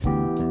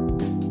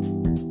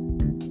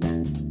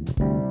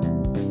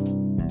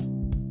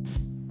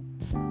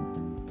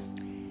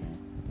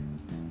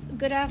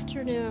Good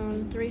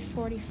afternoon,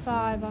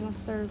 3:45 on a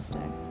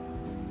Thursday.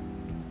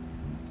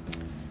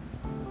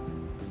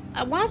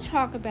 I want to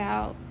talk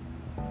about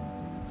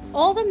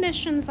all the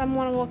missions I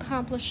want to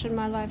accomplish in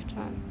my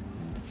lifetime.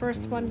 The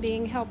first one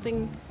being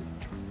helping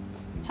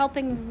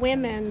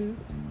women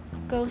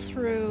go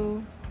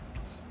through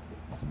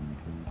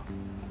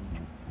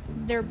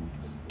their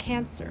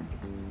cancer,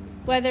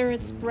 whether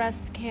it's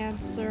breast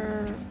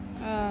cancer,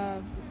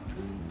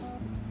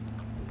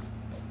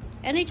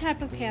 any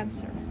type of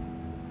cancer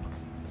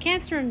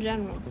in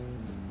general,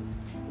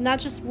 not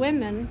just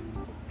women,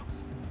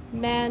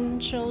 men,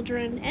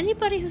 children,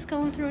 anybody who's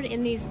going through it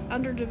in these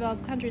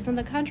underdeveloped countries. And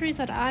the countries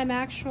that I'm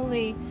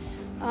actually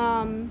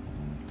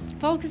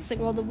focusing,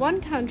 well, the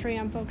one country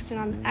I'm focusing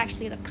on,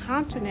 actually the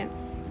continent,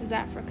 is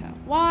Africa.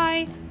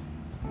 Why?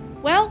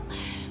 Well,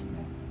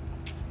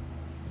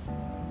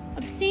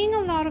 I'm seeing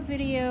a lot of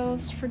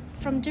videos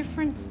from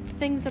different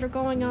things that are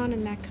going on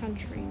in that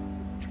country,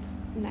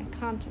 in that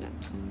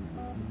continent.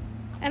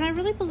 And I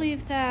really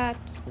believe that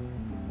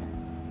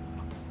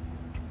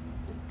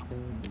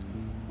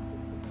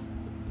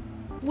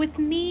with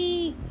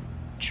me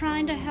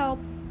trying to help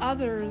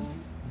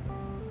others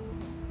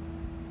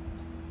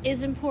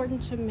is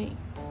important to me.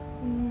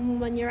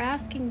 When you're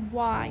asking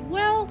why,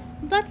 well,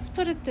 let's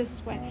put it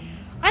this way.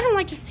 I don't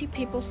like to see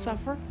people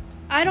suffer.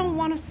 I don't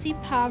want to see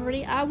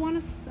poverty. I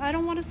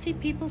don't want to see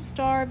people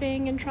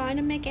starving and trying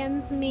to make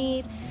ends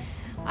meet.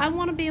 I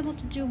want to be able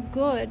to do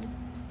good.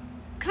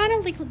 Kind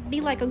of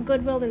be like a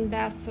goodwill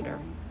ambassador,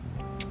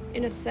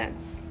 in a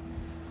sense.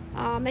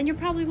 And you're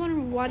probably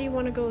wondering, why do you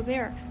want to go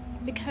there?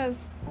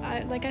 Because,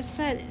 like I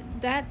said,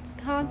 that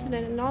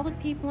continent and all the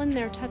people in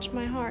there touch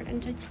my heart.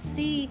 And to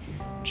see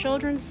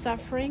children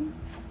suffering,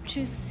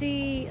 to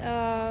see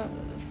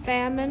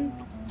famine,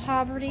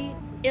 poverty,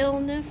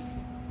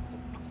 illness,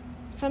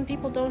 some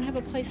people don't have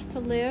a place to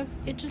live,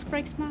 it just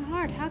breaks my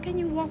heart. How can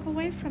you walk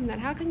away from that?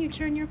 How can you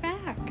turn your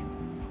back?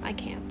 I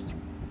can't.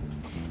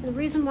 The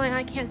reason why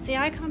I can't, see,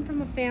 I come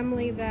from a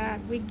family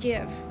that we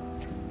give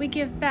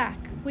back.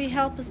 We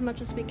help as much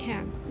as we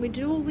can. We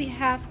do what we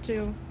have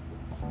to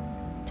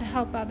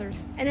help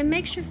others. And it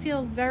makes you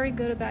feel very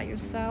good about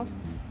yourself,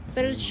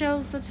 but it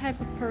shows the type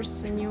of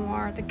person you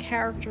are, the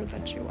character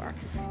that you are.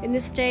 In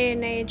this day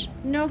and age,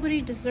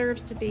 nobody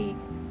deserves to be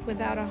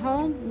without a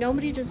home.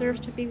 Nobody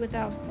deserves to be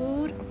without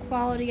food, a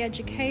quality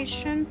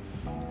education,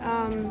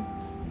 a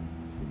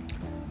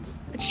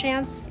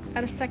chance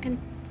at a second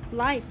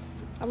life.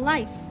 A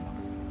life.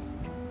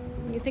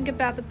 When you think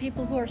about the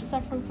people who are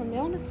suffering from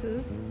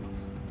illnesses,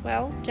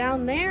 well,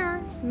 down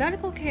there,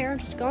 medical care,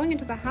 just going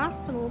into the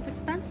hospital, is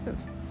expensive.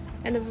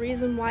 And the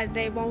reason why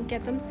they won't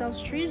get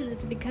themselves treated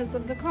is because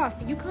of the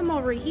cost. You come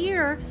over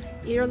here,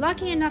 you're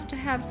lucky enough to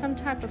have some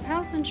type of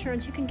health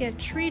insurance, you can get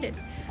treated.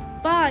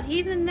 But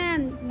even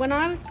then, when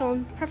I was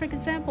going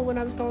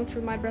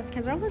through my breast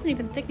cancer, I wasn't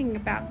even thinking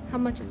about how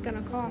much it's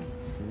going to cost.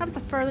 That was the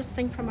furthest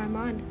thing from my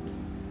mind.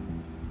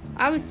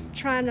 I was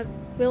trying to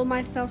will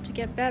myself to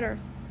get better,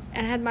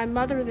 and had my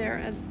mother there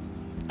as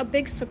a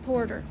big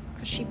supporter,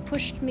 because she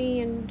pushed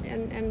me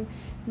and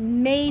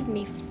made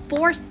me,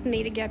 forced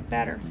me to get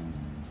better.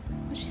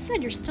 And she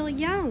said, "You're still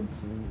young.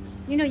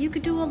 You know, you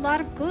could do a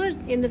lot of good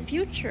in the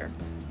future."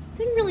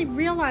 Didn't really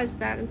realize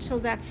that until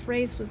that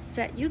phrase was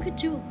said. You could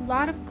do a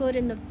lot of good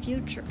in the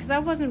future, because I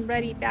wasn't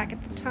ready back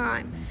at the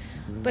time.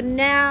 But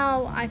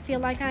now I feel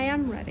like I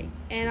am ready,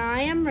 and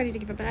I am ready to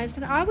give up. And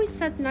I was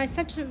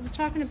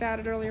talking about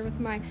it earlier with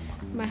my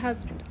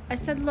husband. I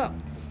said, look,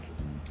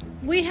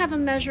 we have a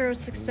measure of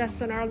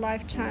success in our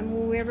lifetime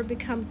when we ever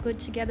become good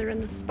together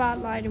in the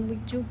spotlight and we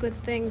do good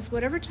things,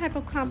 whatever type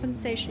of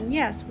compensation.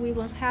 Yes, we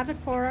will have it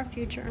for our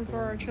future and for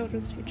our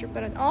children's future,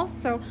 but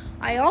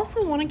I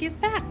also want to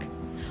give back.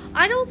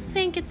 I don't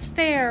think it's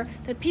fair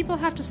that people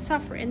have to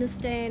suffer in this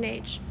day and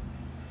age.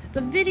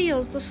 The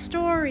videos, the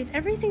stories,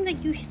 everything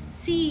that you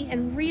see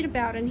and read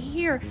about and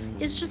hear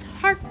is just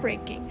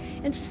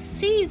heartbreaking. And to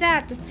see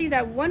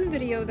that one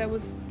video that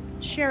was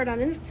shared on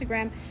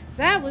Instagram,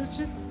 that was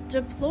just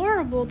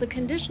deplorable, the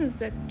conditions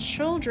that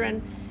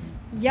children,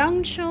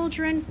 young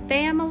children,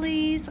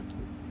 families,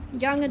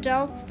 young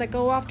adults that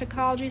go off to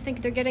college, you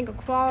think they're getting a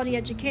quality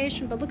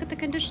education, but look at the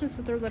conditions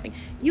that they're living.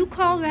 You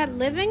call that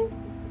living?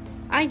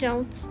 I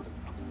don't.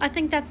 I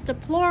think that's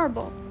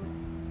deplorable.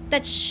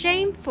 That's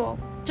shameful.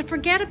 To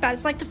forget about it.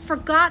 It's like the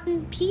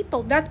forgotten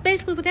people. That's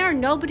basically what they are.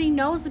 Nobody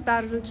knows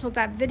about it until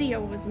that video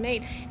was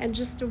made. And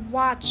just to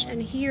watch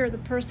and hear the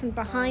person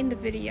behind the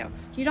video.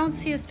 You don't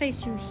see his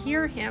face, you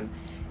hear him.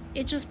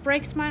 It just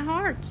breaks my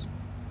heart.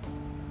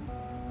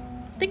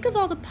 Think of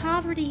all the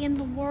poverty in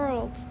the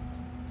world,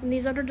 in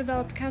these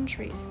underdeveloped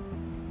countries.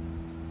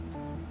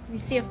 You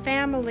see a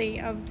family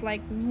of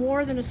like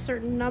more than a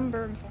certain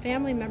number of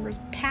family members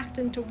packed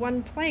into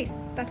one place.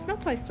 That's no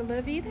place to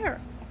live either.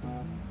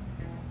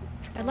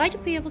 I'd like to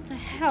be able to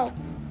help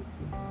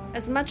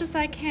as much as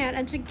I can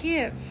and to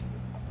give.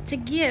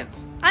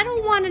 I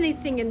don't want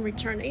anything in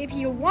return. If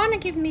you want to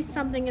give me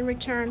something in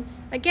return,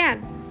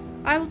 again,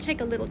 I will take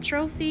a little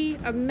trophy,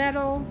 a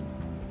medal,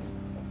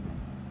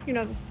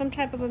 some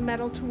type of a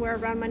medal to wear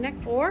around my neck,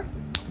 or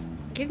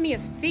give me a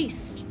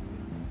feast.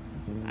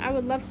 I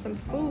would love some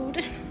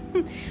food,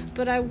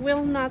 but I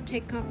will not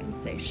take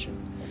compensation,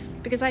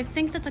 because I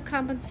think that the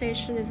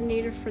compensation is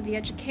needed for the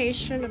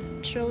education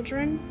of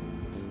children,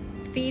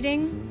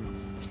 feeding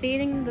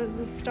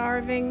the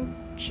starving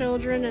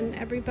children and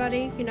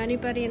everybody,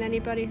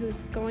 anybody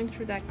who's going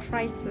through that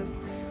crisis.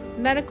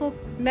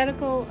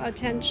 Medical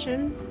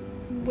attention,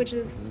 which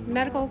is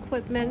medical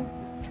equipment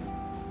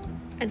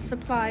and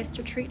supplies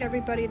to treat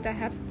everybody that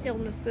have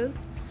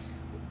illnesses.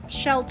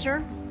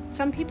 Shelter.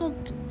 Some people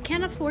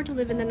can't afford to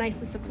live in the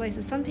nicest of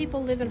places. Some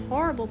people live in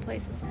horrible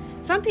places.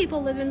 Some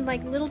people live in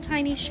like little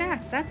tiny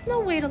shacks. That's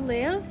no way to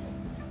live,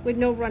 with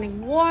no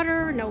running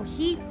water, no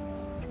heat.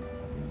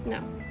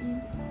 No.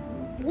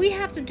 We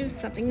have to do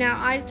something. Now,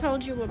 I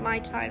told you what my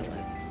title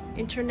is,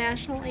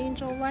 International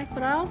Angel of Life,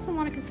 but I also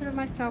want to consider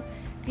myself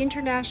the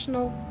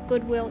International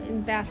Goodwill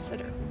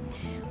Ambassador.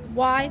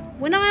 Why?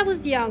 When I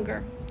was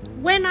younger,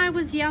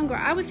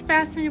 I was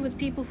fascinated with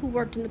people who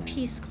worked in the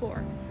Peace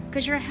Corps,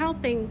 because you're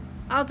helping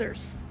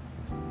others.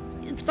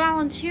 It's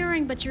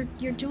volunteering, but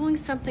you're doing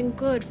something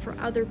good for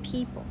other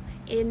people.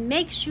 It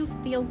makes you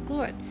feel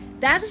good.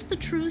 That is the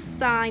true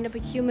sign of a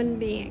human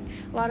being.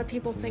 A lot of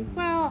people think,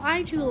 well,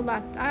 I do a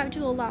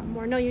lot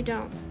more. No, you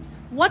don't.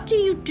 What do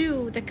you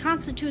do that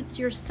constitutes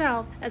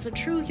yourself as a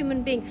true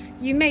human being?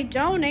 You may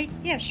donate.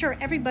 Yeah, sure,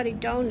 everybody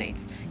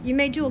donates. You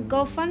may do a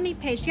GoFundMe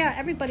page. Yeah,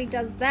 everybody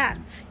does that.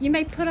 You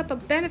may put up a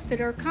benefit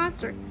or a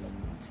concert.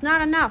 It's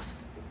not enough.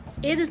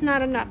 It is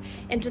not enough.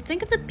 And to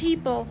think of the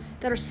people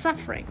that are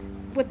suffering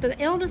with the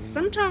illness,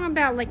 I'm talking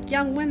about like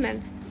young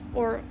women,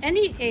 or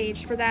any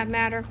age for that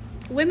matter,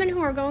 women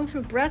who are going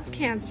through breast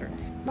cancer.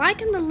 I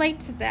can relate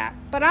to that,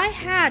 but I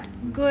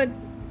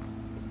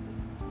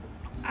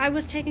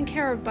was taken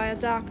care of by a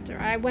doctor.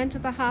 I went to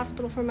the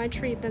hospital for my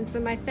treatments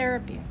and my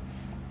therapies.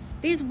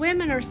 These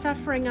women are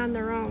suffering on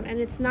their own, and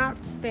it's not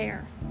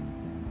fair.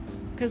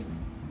 Because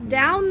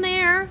down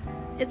there,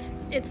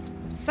 it's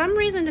some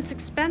reason it's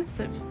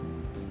expensive.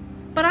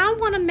 But I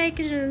want to make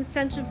it an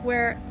incentive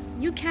where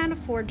you can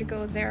afford to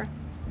go there.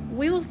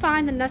 We will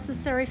find the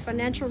necessary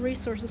financial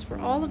resources for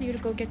all of you to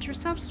go get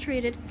yourselves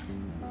treated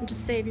and to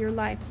save your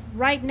life.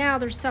 Right now,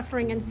 they're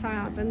suffering in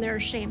silence and they're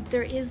ashamed.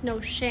 There is no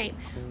shame.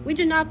 We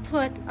do not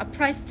put a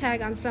price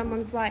tag on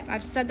someone's life.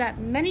 I've said that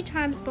many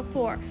times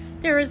before.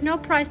 There is no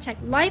price tag.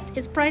 Life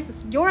is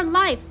priceless. Your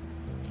life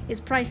is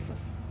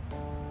priceless.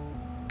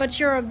 But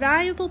you're a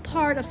valuable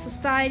part of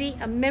society,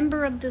 a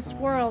member of this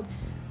world.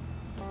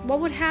 What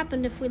would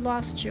happen if we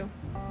lost you?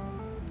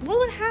 What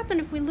would happen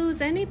if we lose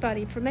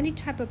anybody from any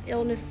type of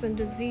illness and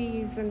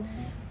disease and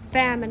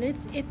famine?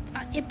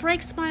 It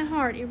breaks my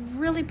heart. It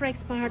really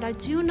breaks my heart. I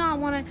do not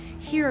want to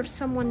hear of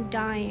someone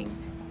dying,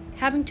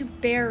 having to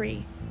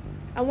bury.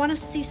 I want to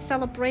see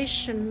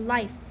celebration,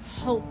 life,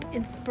 hope,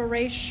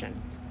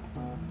 inspiration.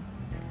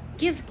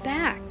 Give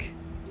back.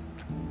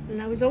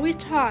 And I was always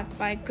taught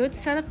by a good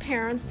set of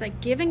parents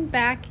that giving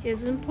back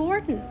is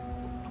important.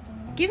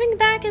 Giving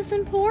back is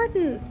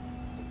important.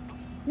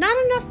 Not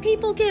enough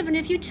people give, and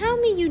if you tell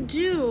me you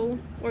do,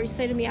 or you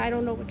say to me, I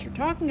don't know what you're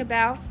talking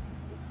about,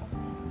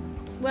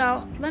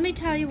 well, let me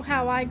tell you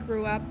how I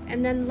grew up,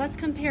 and then let's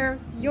compare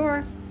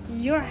your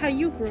how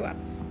you grew up.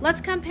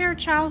 Let's compare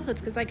childhoods,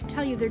 because I can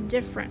tell you they're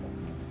different.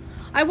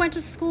 I went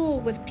to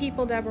school with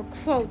people that were,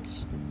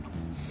 quote,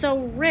 so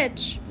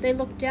rich they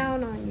looked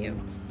down on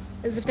you,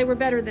 as if they were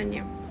better than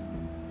you.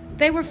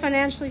 They were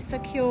financially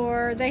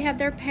secure, they had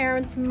their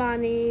parents'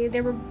 money,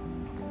 they were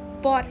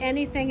bought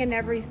anything and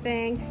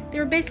everything. They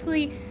were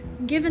basically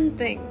given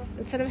things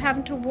instead of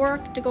having to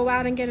work to go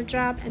out and get a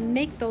job and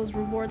make those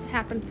rewards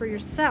happen for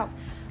yourself.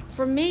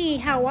 For me,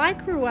 how I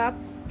grew up,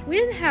 we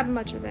didn't have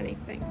much of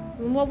anything.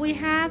 And what we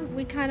had,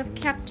 we kind of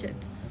kept it.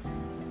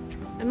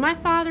 And my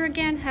father,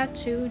 again, had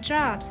two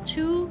jobs,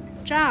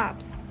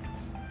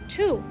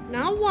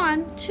 not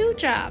one, two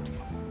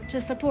jobs to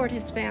support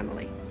his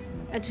family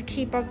and to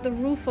keep up the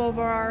roof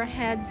over our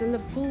heads and the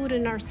food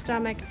in our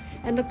stomach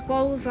and the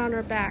clothes on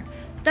our back.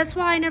 That's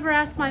why I never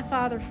asked my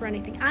father for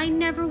anything. I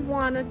never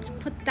wanted to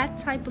put that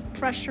type of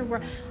pressure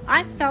where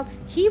I felt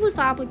he was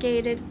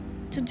obligated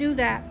to do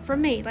that for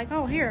me. Like,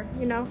 oh, here,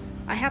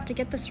 I have to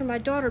get this for my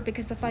daughter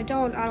because if I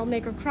don't, I'll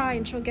make her cry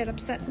and she'll get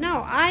upset.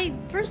 No,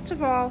 first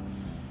of all,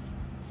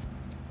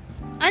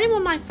 I didn't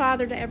want my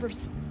father to ever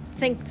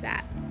think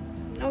that.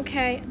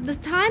 Okay? The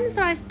times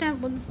that I spent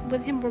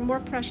with him were more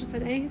precious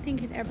than anything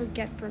he could ever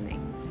get for me.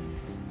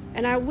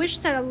 And I wish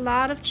that a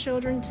lot of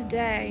children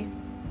today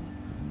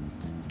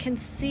can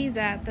see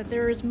that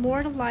there is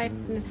more to life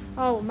than,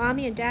 oh,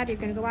 mommy and daddy are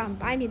going to go out and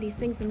buy me these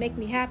things and make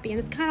me happy. And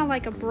it's kind of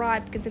like a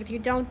bribe, because if you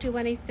don't do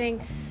anything,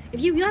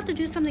 if you have to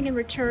do something in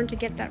return to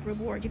get that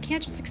reward. You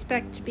can't just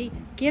expect to be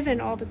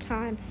given all the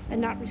time and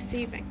not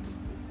receiving.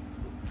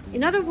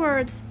 In other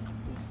words,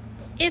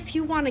 if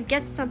you want to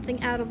get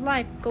something out of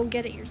life, go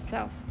get it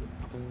yourself.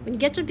 When you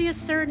get to be a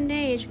certain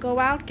age, go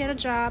out, get a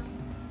job,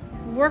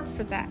 work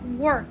for that,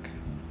 work.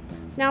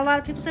 Now, a lot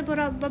of people say,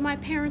 but my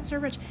parents are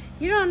rich.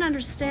 You don't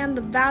understand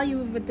the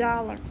value of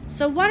 $1.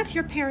 So what if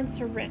your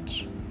parents are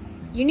rich?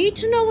 You need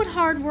to know what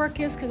hard work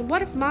is, because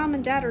what if mom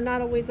and dad are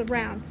not always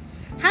around?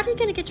 How are you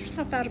going to get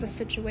yourself out of a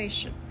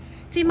situation?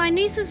 See, my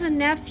nieces and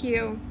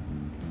nephew,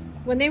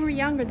 when they were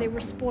younger, they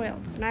were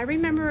spoiled. And I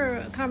remember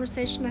a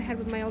conversation I had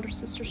with my older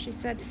sister. She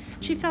said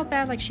she felt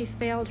bad, like she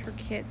failed her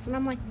kids. And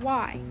I'm like,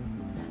 why?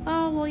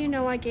 Oh,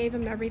 well, I gave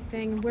them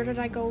everything. Where did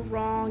I go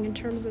wrong in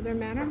terms of their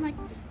manner? I'm like,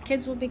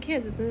 kids will be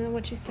kids. Isn't that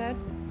what you said?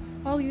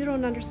 Oh, you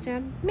don't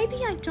understand? Maybe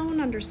I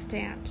don't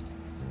understand.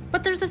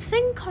 But there's a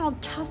thing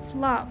called tough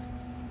love.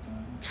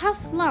 Tough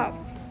love.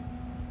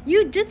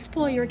 You did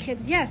spoil your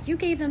kids. Yes, you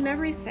gave them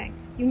everything.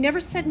 You never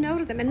said no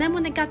to them. And then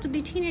when they got to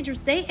be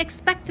teenagers, they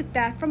expected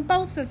that from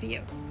both of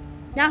you.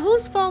 Now,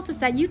 whose fault is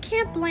that? You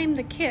can't blame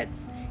the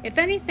kids. If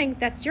anything,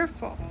 that's your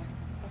fault.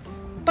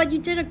 But you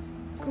did a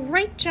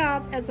great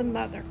job as a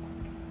mother.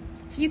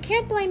 So you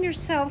can't blame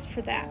yourselves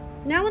for that.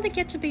 Now when they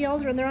get to be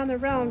older and they're on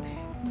their own,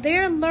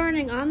 they're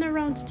learning on their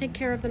own to take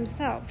care of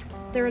themselves.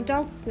 They're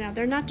adults now.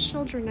 They're not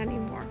children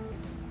anymore.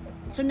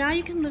 So now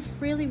you can live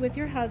freely with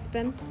your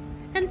husband.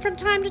 And from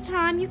time to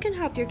time, you can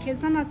help your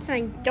kids. I'm not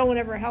saying don't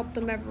ever help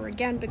them ever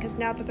again, because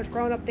now that they're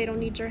grown up, they don't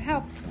need your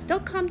help. They'll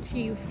come to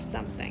you for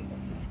something,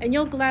 and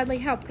you'll gladly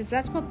help, because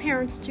that's what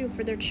parents do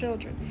for their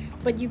children.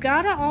 But you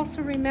gotta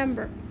also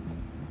remember,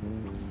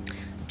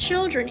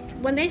 children,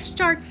 when they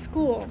start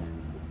school,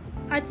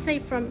 I'd say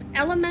from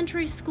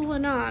elementary school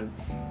and on,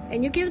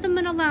 and you give them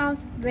an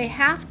allowance, they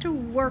have to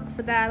work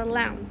for that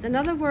allowance. In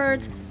other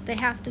words, they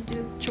have to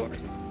do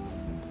chores.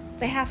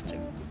 They have to.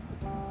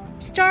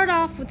 Start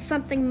off with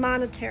something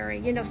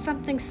monetary,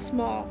 something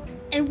small,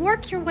 and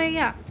work your way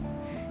up.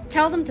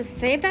 Tell them to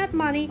save that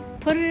money,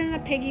 put it in a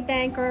piggy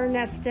bank or a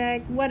nest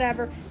egg,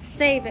 whatever,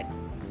 save it.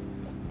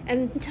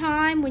 And in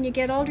time, when you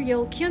get older,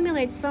 you'll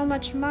accumulate so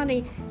much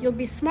money, you'll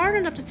be smart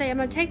enough to say, I'm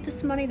going to take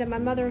this money that my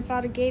mother and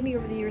father gave me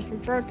over the years for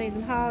birthdays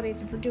and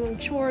holidays and for doing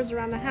chores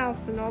around the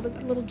house and all the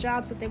little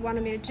jobs that they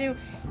wanted me to do,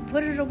 and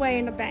put it away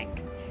in a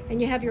bank. And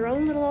you have your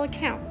own little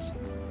account.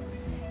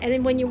 And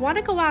then when you want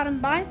to go out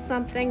and buy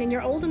something and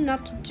you're old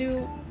enough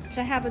to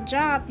have a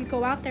job, you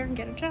go out there and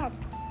get a job.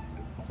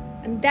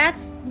 And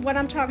that's what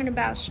I'm talking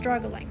about,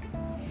 struggling.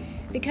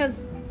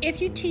 Because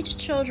if you teach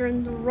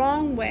children the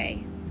wrong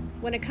way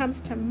when it comes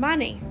to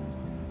money,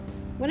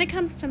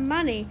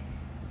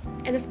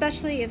 and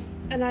especially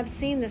and I've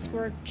seen this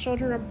where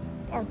children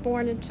are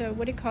born into,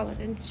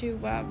 into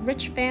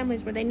rich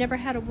families where they never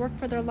had to work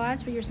for their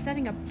lives, where you're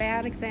setting a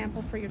bad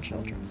example for your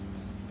children.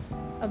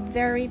 A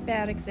very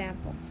bad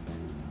example.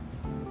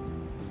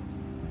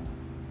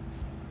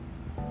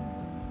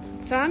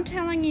 So I'm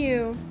telling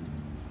you,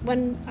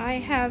 when I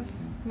have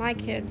my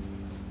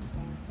kids,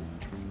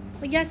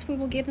 well, yes, we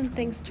will give them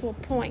things to a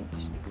point,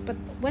 but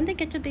when they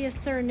get to be a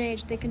certain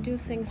age, they can do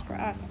things for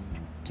us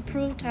to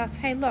prove to us,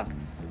 hey, look,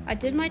 I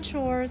did my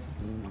chores,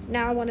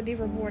 now I want to be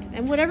rewarded.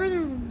 And whatever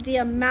the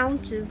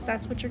amount is,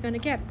 that's what you're going to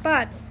get.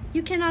 But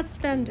you cannot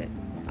spend it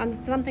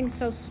on something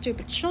so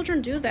stupid.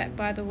 Children do that,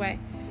 by the way.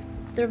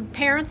 Their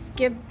parents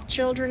give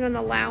children an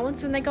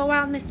allowance, and they go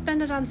out and they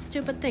spend it on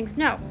stupid things.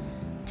 No.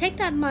 Take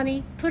that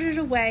money, put it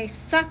away,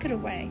 suck it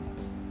away.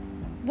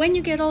 When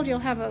you get old, you'll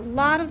have a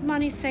lot of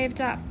money saved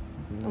up.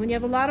 And when you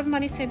have a lot of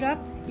money saved up,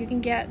 you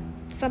can get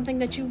something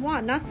that you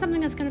want. Not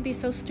something that's going to be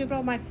so stupid,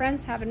 oh, my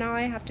friends have it, now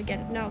I have to get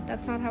it. No,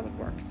 that's not how it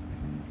works.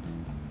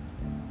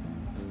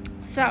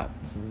 So,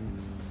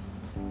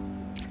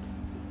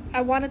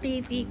 I want to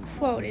be the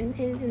quote,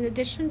 in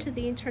addition to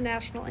the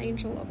International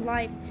Angel of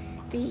Life,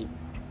 the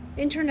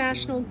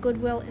International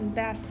Goodwill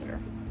Ambassador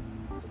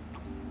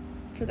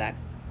for that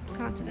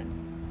continent.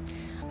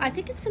 I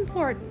think it's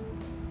important,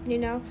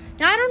 Now,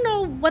 I don't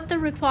know what the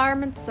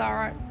requirements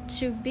are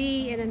to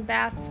be an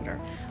ambassador,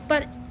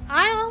 but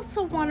I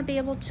also want to be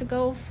able to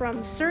go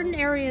from certain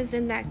areas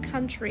in that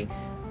country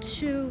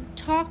to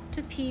talk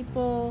to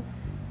people,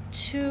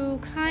 to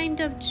kind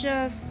of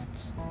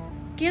just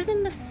give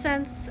them a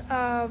sense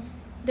of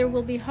there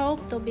will be hope,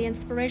 there'll be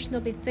inspiration,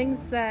 there'll be things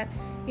that,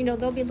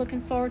 they'll be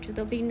looking forward to.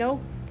 There'll be no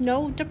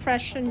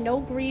depression, no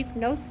grief,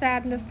 no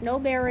sadness, no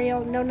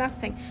burial, no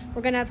nothing.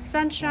 We're going to have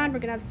sunshine, we're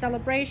going to have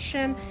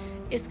celebration.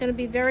 It's going to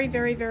be very,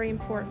 very, very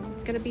important.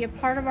 It's going to be a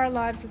part of our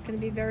lives. It's going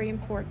to be very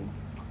important.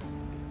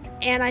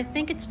 And I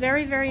think it's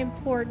very, very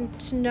important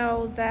to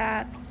know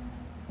that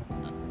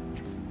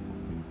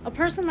a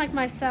person like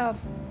myself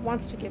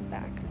wants to give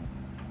back.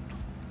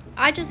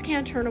 I just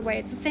can't turn away.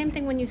 It's the same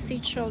thing when you see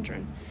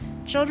children.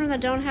 Children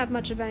that don't have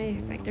much of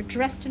anything. They're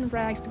dressed in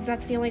rags because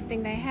that's the only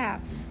thing they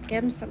have.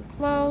 Give them some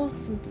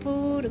clothes, some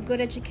food, a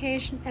good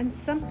education, and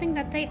something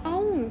that they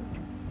own.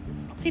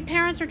 See,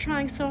 parents are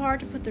trying so hard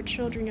to put their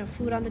children,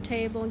 food on the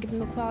table and give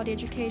them a quality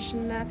education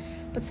and that,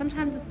 but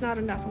sometimes it's not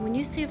enough. And when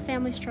you see a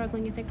family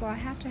struggling, you think, well, I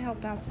have to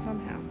help out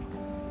somehow.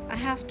 I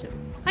have to.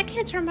 I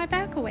can't turn my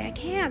back away. I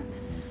can't.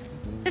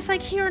 It's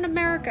like here in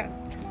America,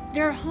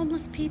 there are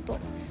homeless people.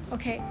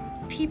 Okay,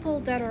 people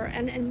that are,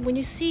 and when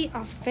you see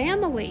a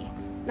family,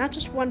 not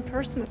just one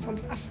person that's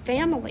homeless, a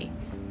family,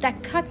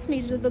 that cuts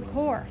me to the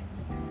core.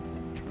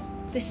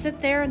 They sit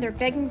there and they're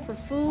begging for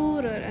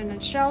food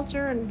and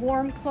shelter and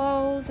warm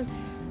clothes. And,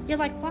 you're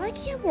like, well, I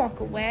can't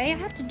walk away. I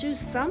have to do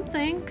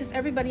something, because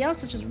everybody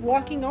else is just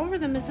walking over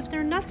them as if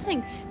they're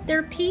nothing.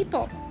 They're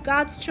people,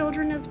 God's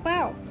children as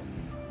well.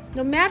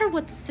 No matter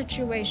what the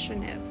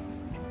situation is.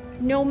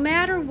 No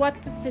matter what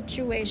the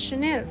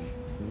situation is.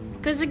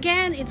 Because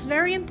again, it's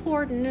very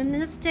important in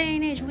this day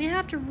and age, we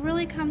have to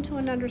really come to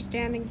an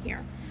understanding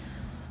here.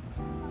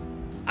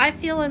 I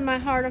feel in my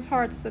heart of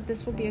hearts that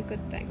this will be a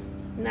good thing.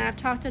 And I've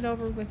talked it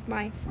over with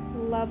my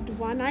loved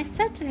one. I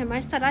said to him, I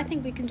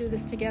think we can do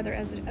this together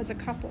as a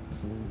couple,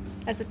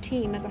 as a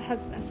team, as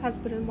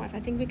husband and wife. I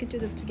think we can do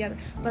this together.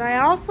 But I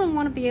also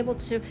want to be able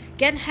to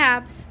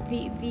have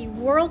the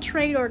World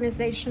Trade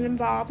Organization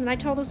involved. And I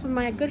told this with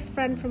my good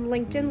friend from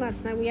LinkedIn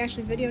last night. We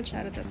actually video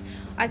chatted this.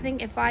 I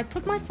think if I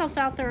put myself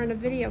out there in a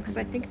video, because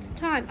I think it's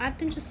time. I've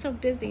been just so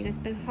busy and it's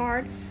been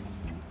hard.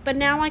 But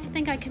now I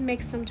think I can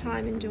make some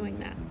time in doing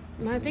that.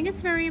 And I think it's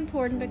very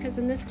important, because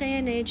in this day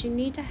and age, you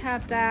need to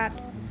have that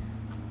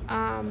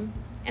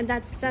and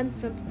that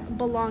sense of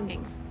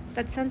belonging.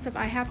 That sense of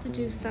I have to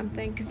do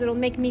something because it'll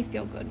make me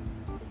feel good.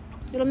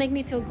 It'll make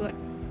me feel good.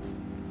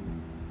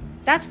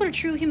 That's what a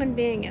true human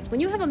being is. When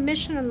you have a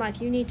mission in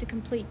life you need to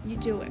complete, you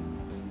do it.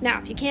 Now,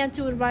 if you can't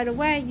do it right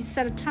away, you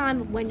set a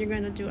time of when you're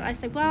going to do it. I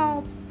say,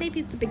 well, maybe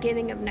at the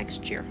beginning of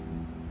next year.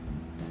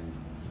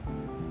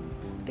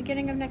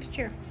 Beginning of next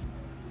year.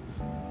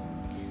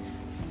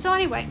 So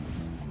anyway,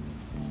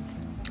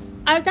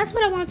 that's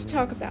what I wanted to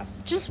talk about.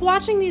 Just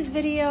watching these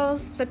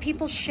videos that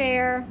people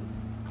share,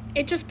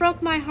 it just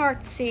broke my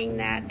heart seeing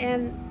that,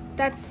 and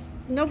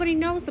nobody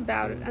knows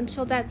about it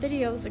until that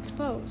video is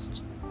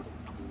exposed.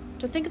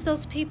 To think of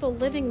those people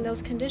living in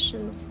those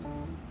conditions.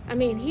 I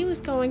mean, he was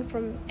going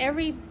from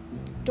every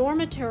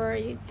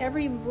dormitory,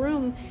 every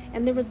room,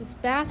 and there was this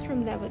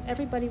bathroom that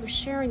everybody was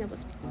sharing that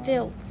was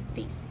filled with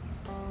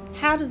feces.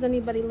 How does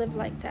anybody live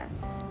like that?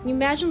 Can you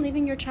imagine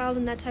leaving your child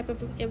in that type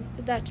of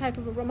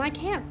a room? I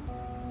can't.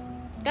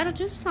 Gotta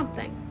do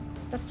something.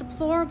 That's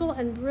deplorable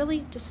and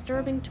really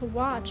disturbing to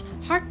watch.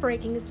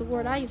 Heartbreaking is the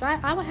word I use. I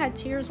had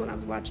tears when I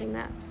was watching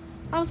that.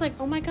 I was like,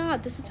 oh my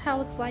God, this is how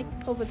it's like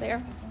over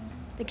there.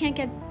 They can't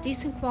get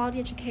decent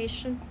quality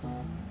education.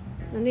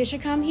 And they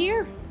should come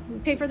here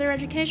and pay for their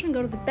education,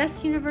 go to the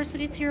best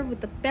universities here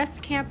with the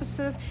best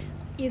campuses,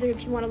 either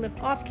if you want to live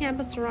off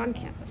campus or on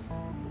campus.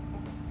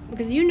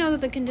 Because you know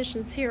that the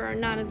conditions here are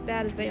not as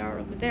bad as they are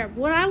over there.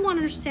 What I want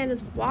to understand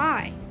is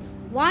why.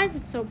 Why is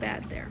it so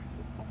bad there?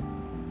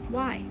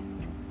 Why?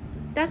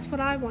 That's what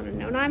I want to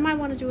know. And I might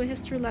want to do a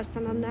history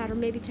lesson on that, or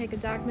maybe take a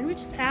documentary.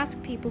 Just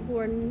ask people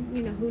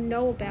who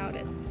know about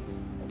it,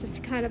 just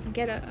to kind of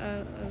get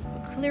a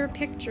clear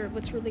picture of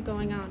what's really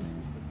going on.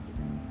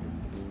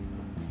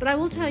 But I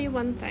will tell you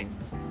one thing.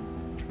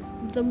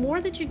 The more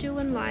that you do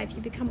in life,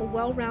 you become a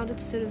well-rounded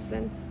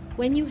citizen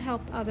when you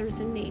help others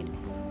in need.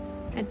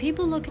 And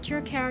people look at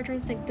your character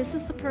and think, this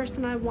is the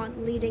person I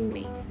want leading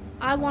me.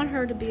 I want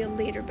her to be a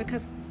leader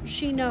because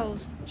she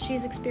knows,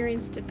 she's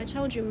experienced it. I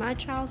told you, my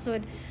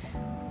childhood,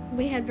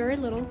 we had very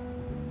little,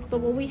 but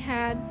what we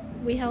had,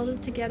 we held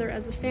it together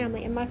as a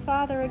family. And my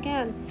father,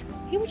 again,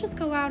 he would just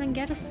go out and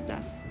get us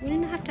stuff. We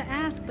didn't have to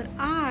ask, but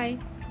I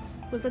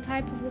was the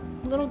type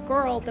of little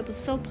girl that was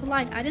so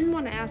polite. I didn't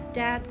want to ask,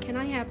 Dad, can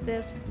I have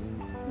this?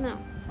 No.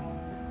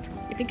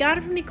 If he got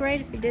it for me,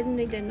 great. If he didn't,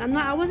 he didn't.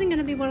 I wasn't going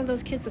to be one of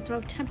those kids that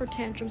throw temper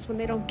tantrums when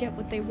they don't get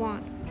what they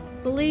want.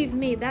 Believe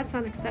me, that's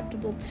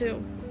unacceptable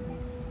too.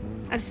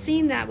 I've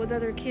seen that with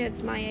other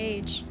kids my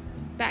age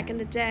back in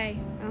the day.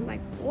 And I'm like,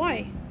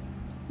 boy,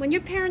 when your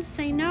parents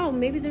say no,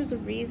 maybe there's a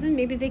reason.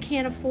 Maybe they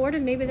can't afford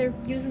it. Maybe they're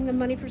using the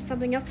money for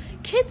something else.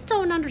 Kids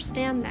don't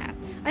understand that.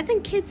 I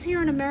think kids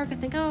here in America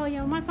think, oh,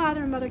 my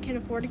father and mother can't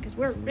afford it because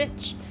we're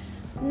rich.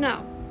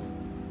 No.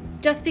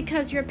 Just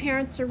because your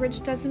parents are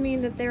rich doesn't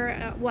mean that they're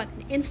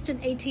an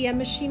instant ATM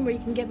machine where you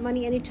can get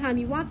money anytime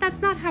you want.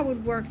 That's not how it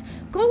works.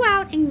 Go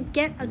out and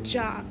get a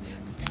job.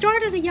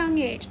 Start at a young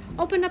age.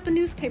 Open up a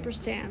newspaper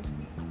stand.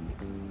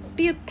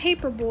 Be a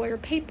paper boy or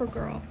paper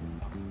girl.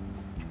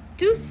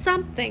 Do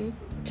something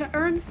to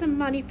earn some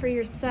money for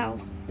yourself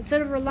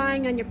instead of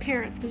relying on your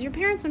parents, because your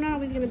parents are not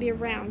always going to be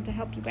around to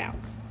help you out.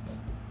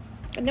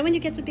 And then when you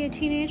get to be a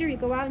teenager, you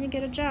go out and you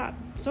get a job.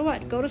 So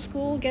what? Go to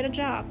school, get a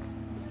job.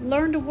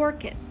 Learn to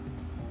work it.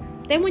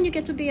 Then when you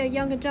get to be a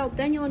young adult,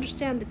 then you'll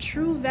understand the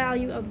true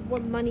value of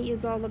what money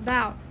is all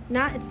about.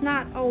 It's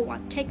not,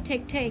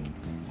 take,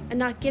 and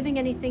not giving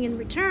anything in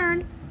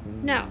return.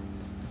 No.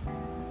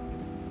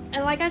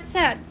 And like I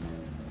said,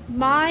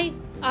 my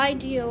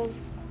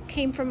ideals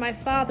came from my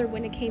father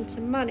when it came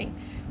to money.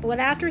 But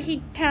after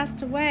he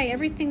passed away,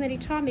 everything that he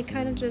taught me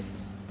kind of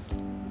just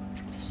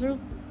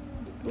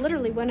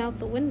literally went out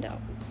the window.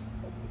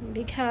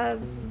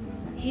 Because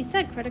he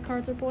said credit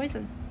cards are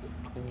poison.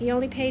 He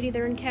only paid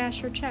either in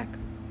cash or check.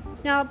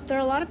 Now, there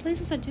are a lot of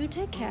places that do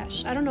take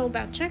cash. I don't know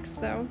about checks,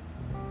 though.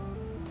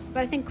 But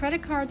I think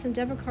credit cards and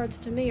debit cards,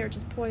 to me, are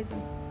just poison.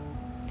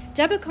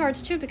 Debit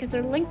cards, too, because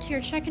they're linked to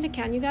your checking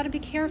account. You got to be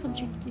careful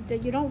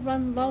that you don't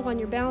run low on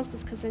your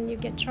balances, because then you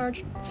get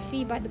charged a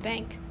fee by the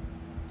bank,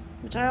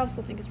 which I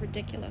also think is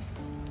ridiculous.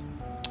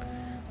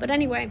 But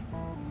anyway,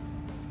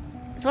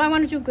 So I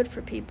want to do good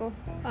for people.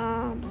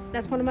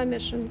 That's one of my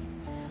missions.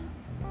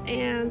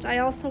 And I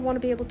also want to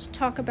be able to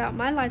talk about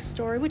my life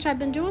story, which I've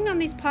been doing on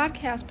these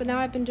podcasts, but now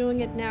I've been doing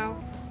it now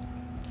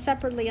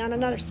separately on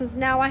another. Since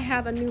now I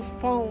have a new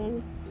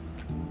phone,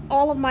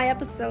 all of my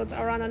episodes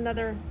are on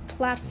another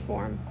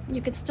platform. You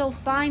can still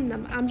find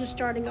them. I'm just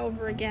starting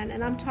over again,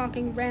 and I'm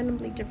talking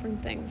randomly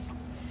different things.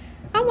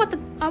 I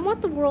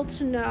want the world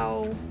to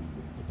know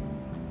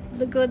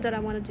the good that I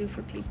want to do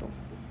for people.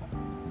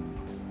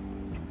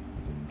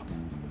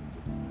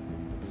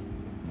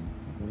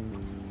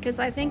 Because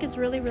I think it's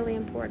really, really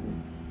important.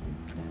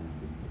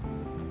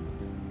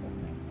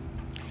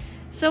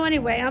 So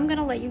anyway, I'm going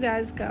to let you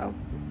guys go.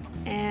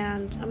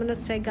 And I'm going to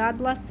say God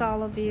bless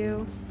all of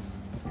you.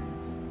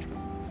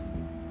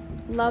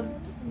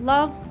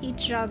 Love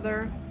each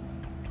other.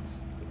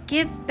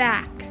 Give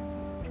back.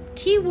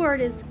 Key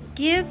word is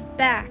give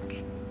back.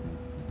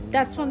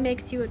 That's what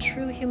makes you a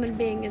true human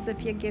being, is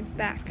if you give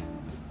back.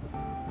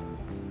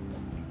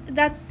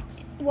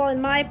 Well,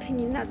 in my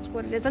opinion, that's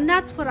what it is. And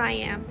that's what I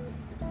am.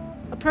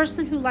 A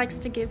person who likes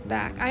to give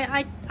back.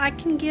 I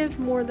can give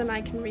more than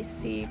I can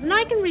receive. And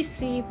I can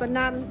receive, but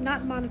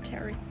not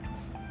monetary.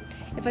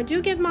 If I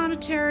do give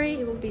monetary,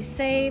 it will be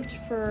saved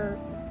for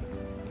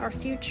our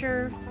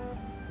future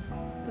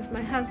with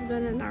my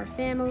husband and our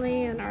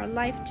family and our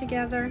life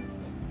together.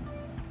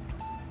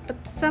 But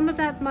some of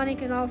that money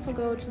can also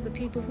go to the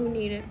people who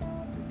need it.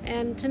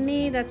 And to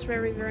me, that's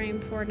very, very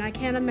important. I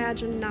can't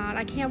imagine not.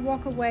 I can't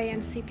walk away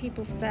and see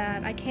people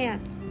sad. I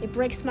can't. It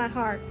breaks my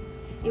heart.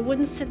 It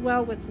wouldn't sit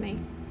well with me.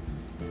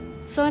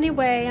 So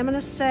anyway, I'm going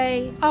to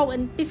say,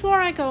 and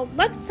before I go,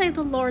 let's say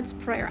the Lord's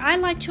Prayer. I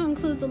like to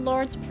include the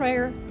Lord's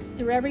Prayer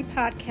through every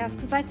podcast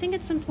because I think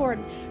it's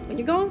important. When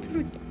you're going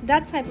through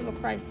that type of a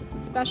crisis,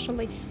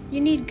 especially,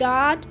 you need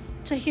God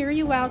to hear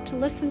you out, to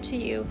listen to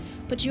you,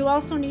 but you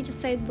also need to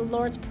say the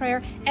Lord's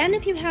Prayer. And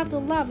if you have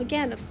the love,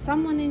 again, of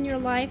someone in your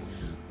life,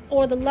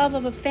 or the love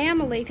of a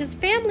family, because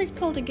families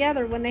pull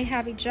together when they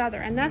have each other,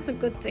 and that's a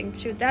good thing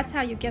too. That's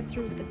how you get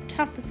through the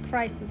toughest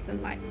crisis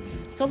in life.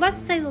 So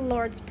let's say the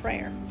Lord's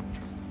Prayer.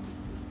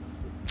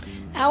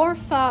 Our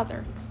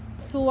Father,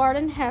 who art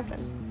in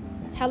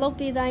heaven, hallowed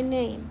be thy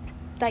name.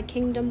 Thy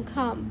kingdom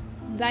come,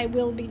 thy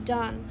will be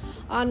done,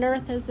 on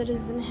earth as it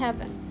is in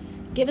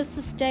heaven. Give us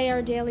this day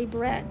our daily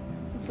bread,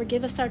 and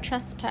forgive us our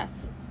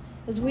trespasses,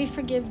 as we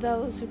forgive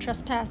those who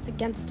trespass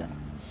against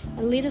us.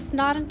 And lead us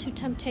not into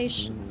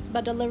temptation,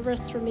 but deliver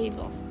us from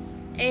evil.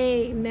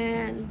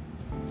 Amen.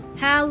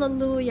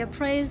 Hallelujah.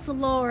 Praise the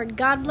Lord.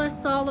 God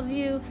bless all of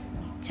you.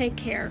 Take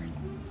care.